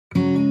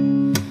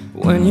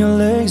when your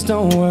legs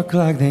don't work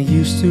like they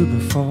used to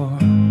before,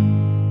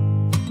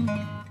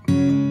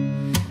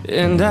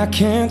 and I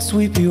can't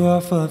sweep you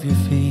off of your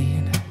feet.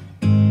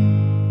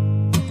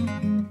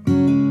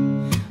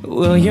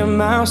 Will your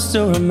mouth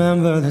still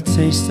remember the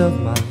taste of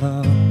my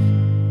love?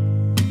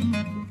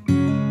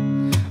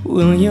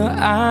 Will your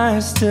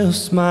eyes still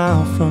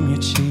smile from your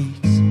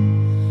cheeks?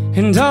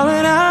 And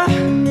darling, I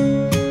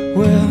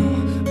will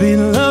be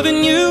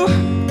loving you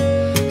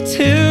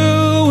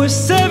till we're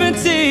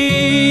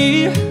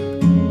 70.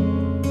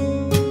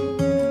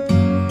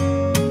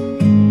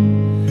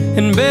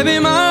 And baby,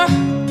 my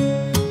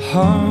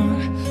heart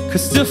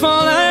could still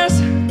fall as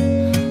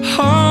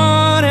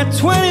hard at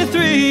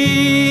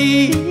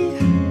 23.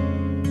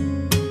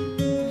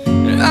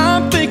 And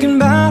I'm thinking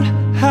about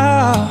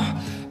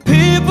how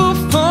people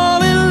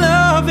fall in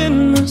love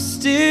in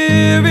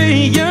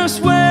mysterious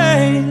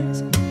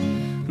ways.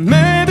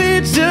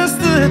 Maybe just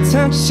the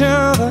touch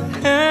of a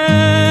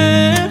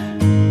hand.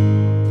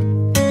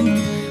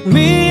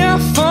 Me, I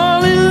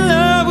fall in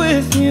love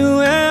with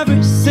you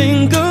every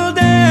single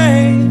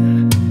day,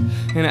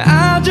 and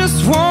I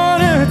just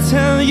wanna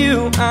tell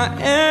you I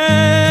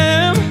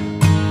am.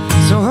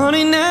 So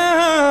honey,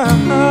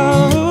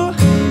 now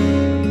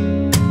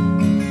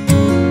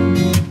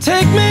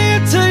take me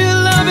into your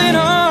loving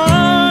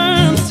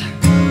arms.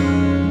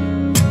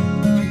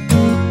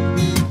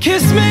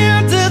 Kiss me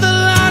under the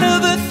light of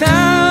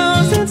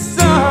 1,000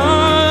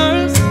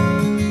 stars.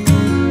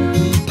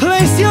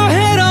 Place your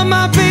head on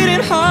my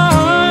beating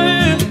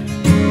heart.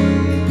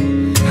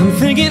 I'm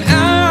thinking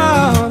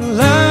out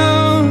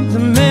loud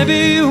that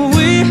maybe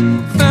we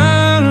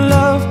found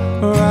love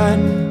right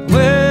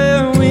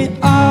where we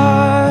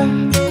are.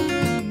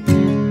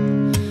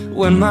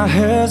 When my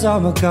hair's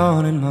all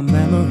gone and my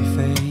memory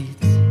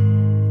fades,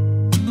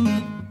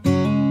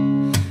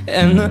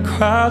 and the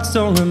crowds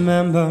don't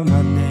remember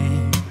my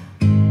name,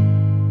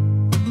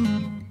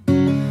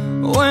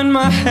 when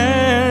my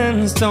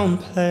hands don't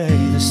play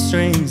the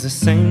strings the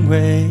same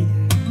way,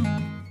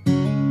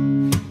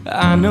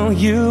 I know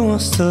you will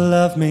still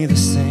love me the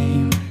same.